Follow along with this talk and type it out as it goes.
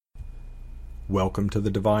Welcome to the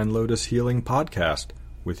Divine Lotus Healing Podcast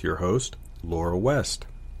with your host, Laura West.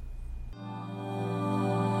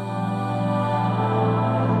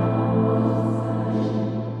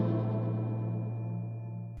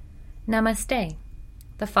 Namaste.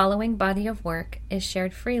 The following body of work is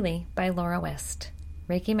shared freely by Laura West,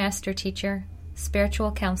 Reiki Master Teacher,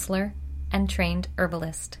 Spiritual Counselor, and Trained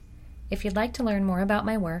Herbalist. If you'd like to learn more about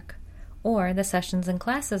my work or the sessions and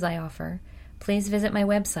classes I offer, please visit my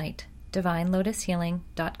website,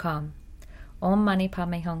 divinelotushealing.com. Om Mani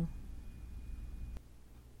Padme Hum.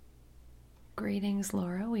 Greetings,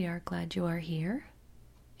 Laura. We are glad you are here.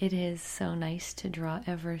 It is so nice to draw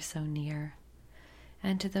ever so near.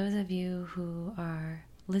 And to those of you who are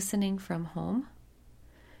listening from home,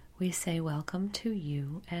 we say welcome to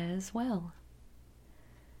you as well.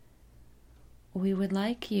 We would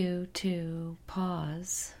like you to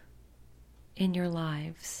pause in your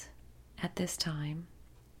lives at this time.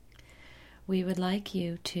 We would like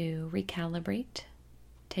you to recalibrate,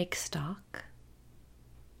 take stock,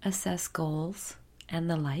 assess goals, and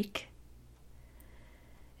the like.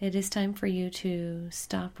 It is time for you to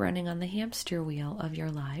stop running on the hamster wheel of your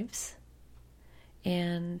lives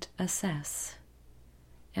and assess,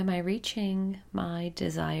 am I reaching my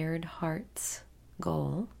desired heart's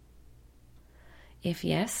goal? If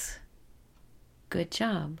yes, good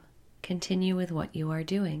job. Continue with what you are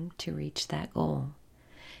doing to reach that goal.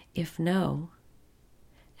 If no,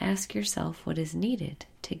 ask yourself what is needed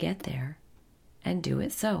to get there and do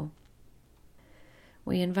it so.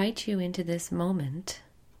 We invite you into this moment,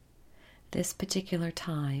 this particular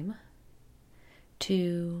time,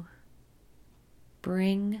 to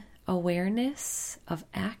bring awareness of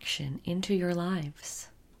action into your lives.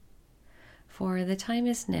 For the time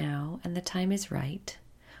is now and the time is right.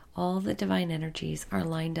 All the divine energies are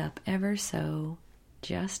lined up ever so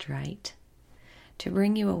just right to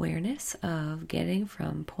bring you awareness of getting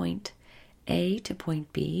from point A to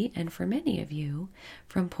point B, and for many of you,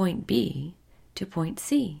 from point B to point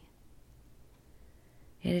C.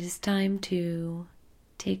 It is time to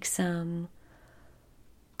take some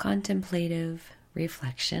contemplative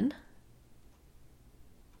reflection.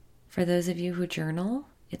 For those of you who journal,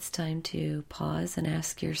 it's time to pause and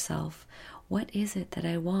ask yourself, what is it that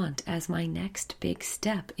I want as my next big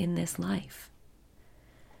step in this life?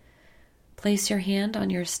 Place your hand on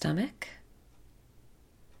your stomach,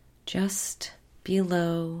 just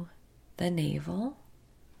below the navel.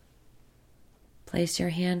 Place your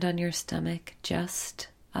hand on your stomach just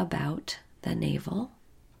about the navel.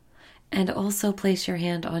 And also place your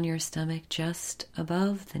hand on your stomach just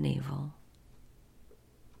above the navel.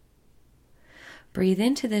 Breathe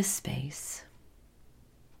into this space.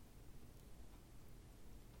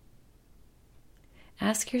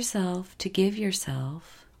 Ask yourself to give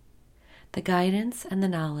yourself the guidance and the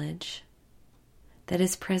knowledge that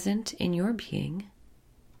is present in your being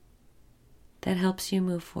that helps you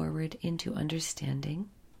move forward into understanding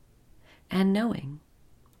and knowing.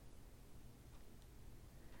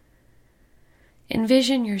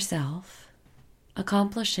 Envision yourself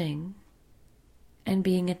accomplishing and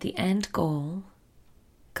being at the end goal,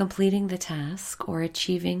 completing the task or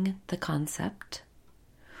achieving the concept,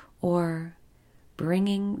 or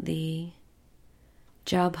bringing the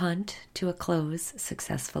job hunt to a close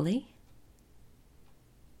successfully.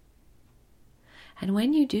 And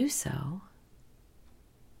when you do so,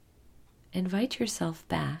 invite yourself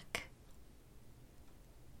back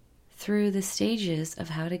through the stages of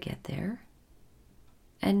how to get there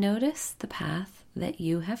and notice the path that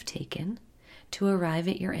you have taken to arrive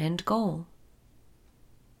at your end goal.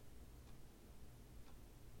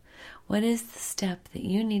 What is the step that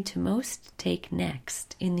you need to most take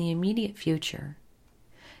next in the immediate future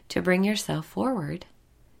to bring yourself forward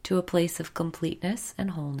to a place of completeness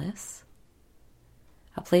and wholeness,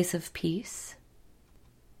 a place of peace?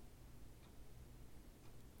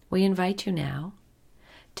 We invite you now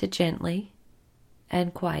to gently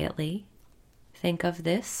and quietly think of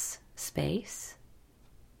this space.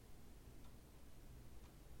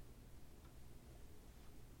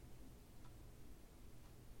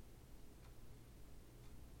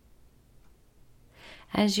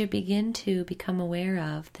 As you begin to become aware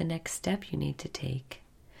of the next step you need to take,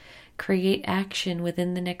 create action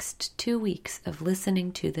within the next 2 weeks of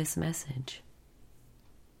listening to this message.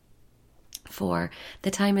 For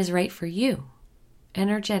the time is right for you,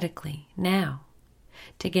 energetically, now,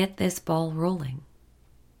 to get this ball rolling.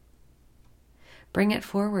 Bring it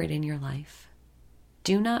forward in your life.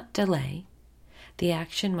 Do not delay. The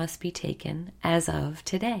action must be taken as of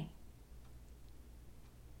today.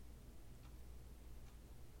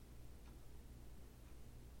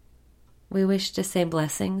 We wish to say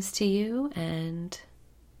blessings to you and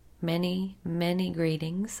many, many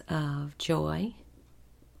greetings of joy.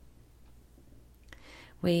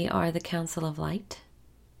 We are the Council of Light.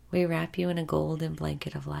 We wrap you in a golden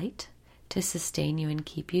blanket of light to sustain you and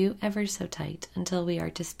keep you ever so tight until we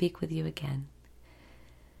are to speak with you again.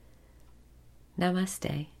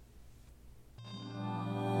 Namaste.